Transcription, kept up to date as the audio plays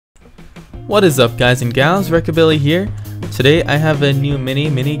What is up, guys and gals? Recabilly here. Today I have a new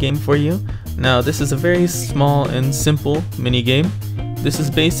mini game for you. Now this is a very small and simple mini game. This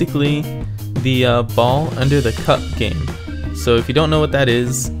is basically the ball under the cup game. So if you don't know what that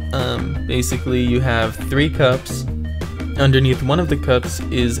is, basically you have 3 cups. Underneath one of the cups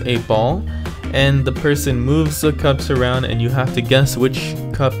is a ball, and the person moves the cups around and you have to guess which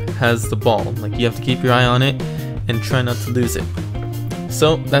cup has the ball. Like, you have to keep your eye on it and try not to lose it.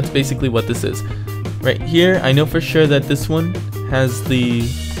 So that's basically what this is. Right here, I know for sure that this one has the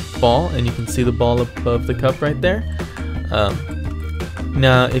ball, and you can see the ball above the cup right there.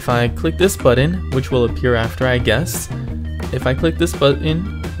 Now if I click this button, which will appear after I guess, if I click this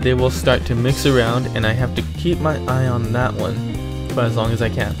button, they will start to mix around, and I have to keep my eye on that one for as long as I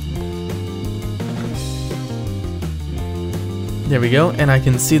can. There we go, and I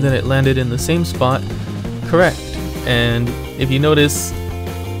can see that it landed in the same spot. Correct. And if you notice,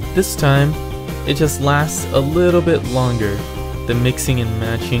 this time it just lasts a little bit longer, the mixing and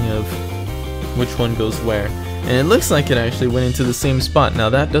matching of which one goes where. And it looks like it actually went into the same spot. Now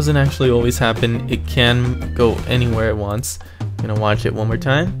that doesn't actually always happen. It can go anywhere it wants. I'm gonna watch it one more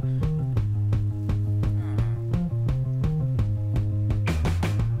time.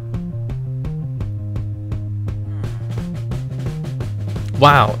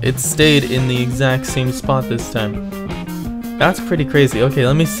 Wow, it stayed in the exact same spot this time. That's pretty crazy. Okay,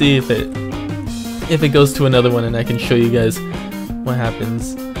 let me see if it goes to another one and I can show you guys what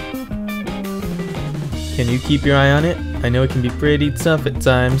happens. Can you keep your eye on it? I know it can be pretty tough at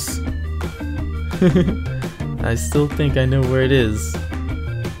times. I still think I know where it is.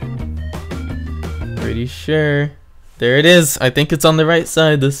 Pretty sure. There it is. I think it's on the right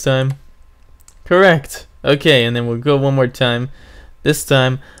side this time. Correct. Okay, and then we'll go one more time. This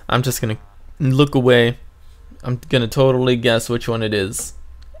time, I'm just gonna look away. I'm gonna totally guess which one it is.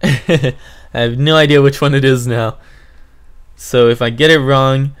 I have no idea which one it is now. So if I get it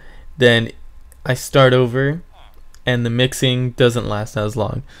wrong, then I start over and the mixing doesn't last as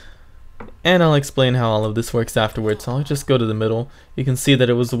long. And I'll explain how all of this works afterwards. So I'll just go to the middle. You can see that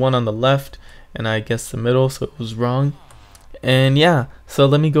it was the one on the left and I guessed the middle, so it was wrong. And yeah, so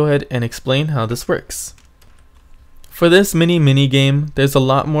let me go ahead and explain how this works. For this mini game, there's a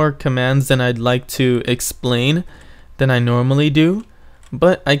lot more commands than I'd like to explain than I normally do,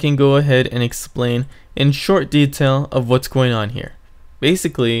 but I can go ahead and explain in short detail of what's going on here.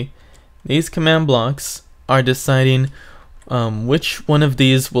 Basically, these command blocks are deciding which one of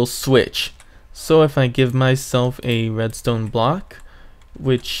these will switch. So if I give myself a redstone block,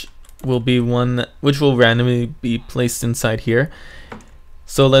 which will be one which will randomly be placed inside here.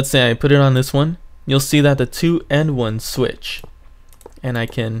 So let's say I put it on this one. You'll see that the 2 and 1 switch, and I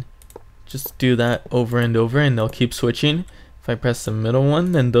can just do that over and over and they'll keep switching. If I press the middle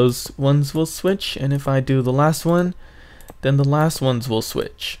one, then those ones will switch, and if I do the last one, then the last ones will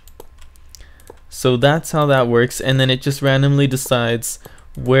switch. So that's how that works, and then it just randomly decides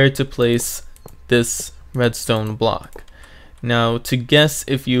where to place this redstone block. Now to guess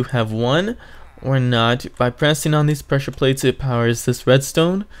if you have won or not, by pressing on these pressure plates, it powers this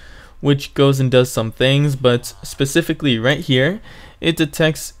redstone, which goes and does some things, but specifically right here, it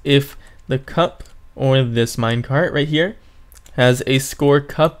detects if the cup or this minecart right here has a score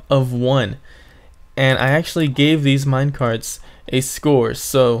cup of 1. And I actually gave these minecarts a score.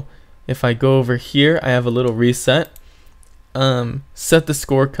 So if I go over here, I have a little reset. Set the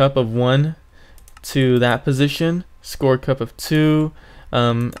score cup of 1 to that position, score cup of 2.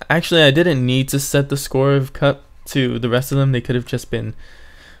 Actually, I didn't need to set the score of cup to the rest of them. They could have just been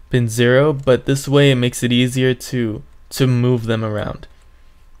 0, but this way it makes it easier to move them around.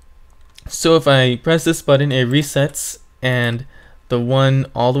 So if I press this button, it resets, and the one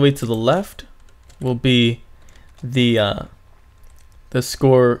all the way to the left will be the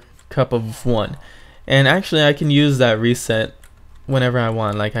score cup of 1. And actually I can use that reset whenever I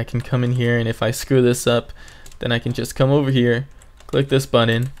want. Like, I can come in here, and if I screw this up, then I can just come over here, click this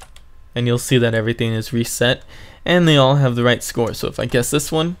button, and you'll see that everything is reset and they all have the right score. So if I guess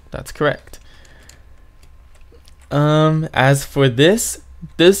this one, that's correct. As for this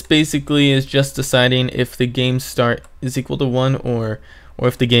basically is just deciding if the game start is equal to 1 or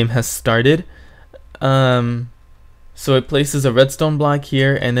if the game has started. So it places a redstone block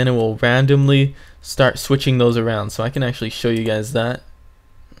here, and then it will randomly start switching those around. So I can actually show you guys that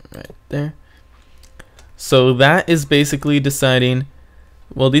right there. So that is basically deciding,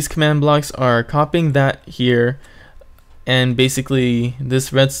 well, these command blocks are copying that here, and basically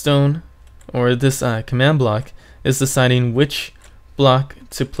this redstone or this command block is deciding which block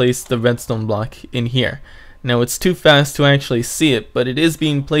to place the redstone block in here. Now it's too fast to actually see it, but it is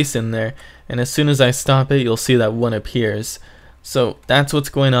being placed in there, and as soon as I stop it, you'll see that 1 appears. So that's what's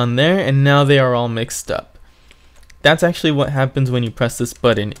going on there, and now they are all mixed up. That's actually what happens when you press this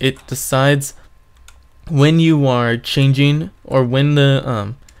button. It decides when you are changing, or when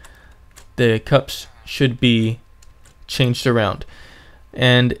the cups should be changed around.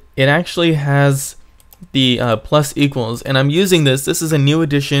 And it actually has the plus equals, and I'm using this is a new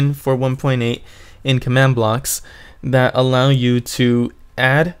addition for 1.8 in command blocks that allow you to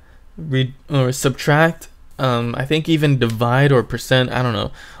add, or subtract, I think even divide or percent, I don't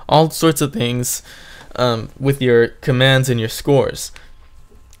know, all sorts of things with your commands and your scores.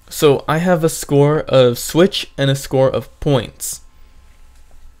 So I have a score of switch and a score of points.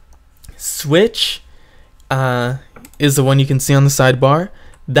 Switch is the one you can see on the sidebar.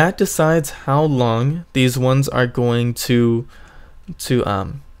 That decides how long these ones are going to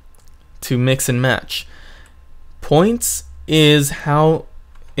mix and match. Points is how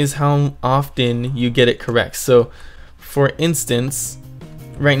often you get it correct. So for instance,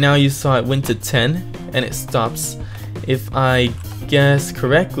 right now you saw it went to 10 and it stops. If I guess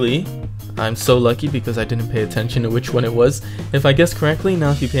correctly, I'm so lucky because I didn't pay attention to which one it was. If I guess correctly,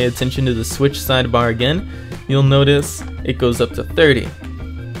 now if you pay attention to the switch sidebar again, you'll notice it goes up to 30.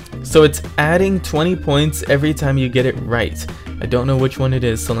 So it's adding 20 points every time you get it right. I don't know which one it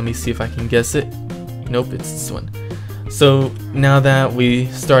is, so let me see if I can guess it. Nope, it's this one. So now that we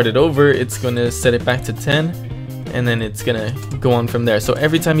started over, it's going to set it back to 10, and then it's going to go on from there. So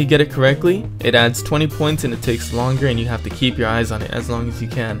every time you get it correctly, it adds 20 points, and it takes longer, and you have to keep your eyes on it as long as you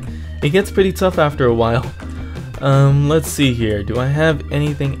can. It gets pretty tough after a while. Let's see here. Do I have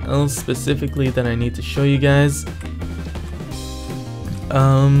anything else specifically that I need to show you guys?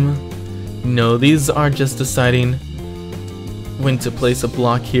 No, these are just deciding when to place a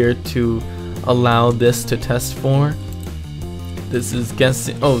block here to allow this to test for. This is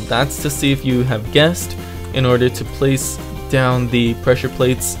guessing. Oh, that's to see if you have guessed in order to place down the pressure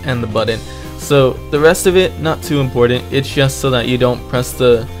plates and the button. So the rest of it, not too important. It's just so that you don't press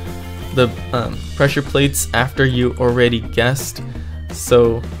the pressure plates after you already guessed.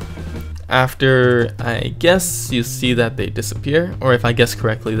 So after I guess, you see that they disappear, or if I guess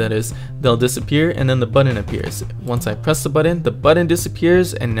correctly, that is, they'll disappear, and then the button appears. Once I press the button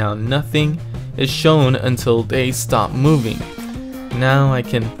disappears, and now nothing is shown until they stop moving. Now I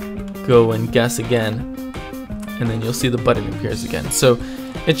can go and guess again, and then you'll see the button appears again. So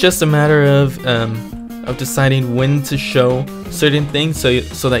it's just a matter of deciding when to show certain things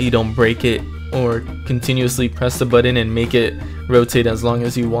so that you don't break it or continuously press the button and make it rotate as long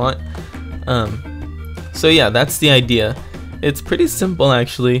as you want. So yeah, that's the idea. It's pretty simple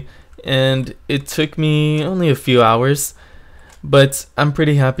actually, and it took me only a few hours, but I'm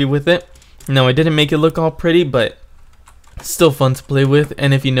pretty happy with it. Now I didn't make it look all pretty, but still fun to play with.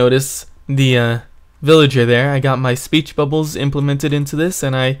 And if you notice the villager there, I got my speech bubbles implemented into this,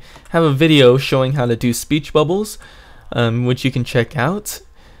 and I have a video showing how to do speech bubbles, which you can check out.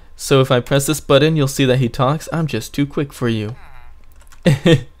 So if I press this button, you'll see that he talks. I'm just too quick for you.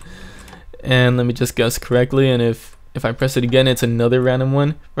 And let me just guess correctly, and if I press it again, it's another random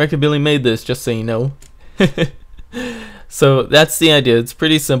one. Recabilly made this, just so you know. So that's the idea. It's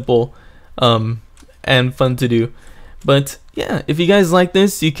pretty simple and fun to do. But yeah, if you guys like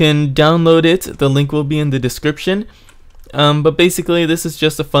this, you can download it. The link will be in the description. But basically, this is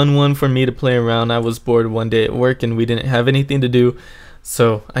just a fun one for me to play around. I was bored one day at work and we didn't have anything to do,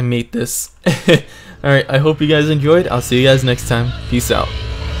 so I made this. Alright, I hope you guys enjoyed. I'll see you guys next time. Peace out.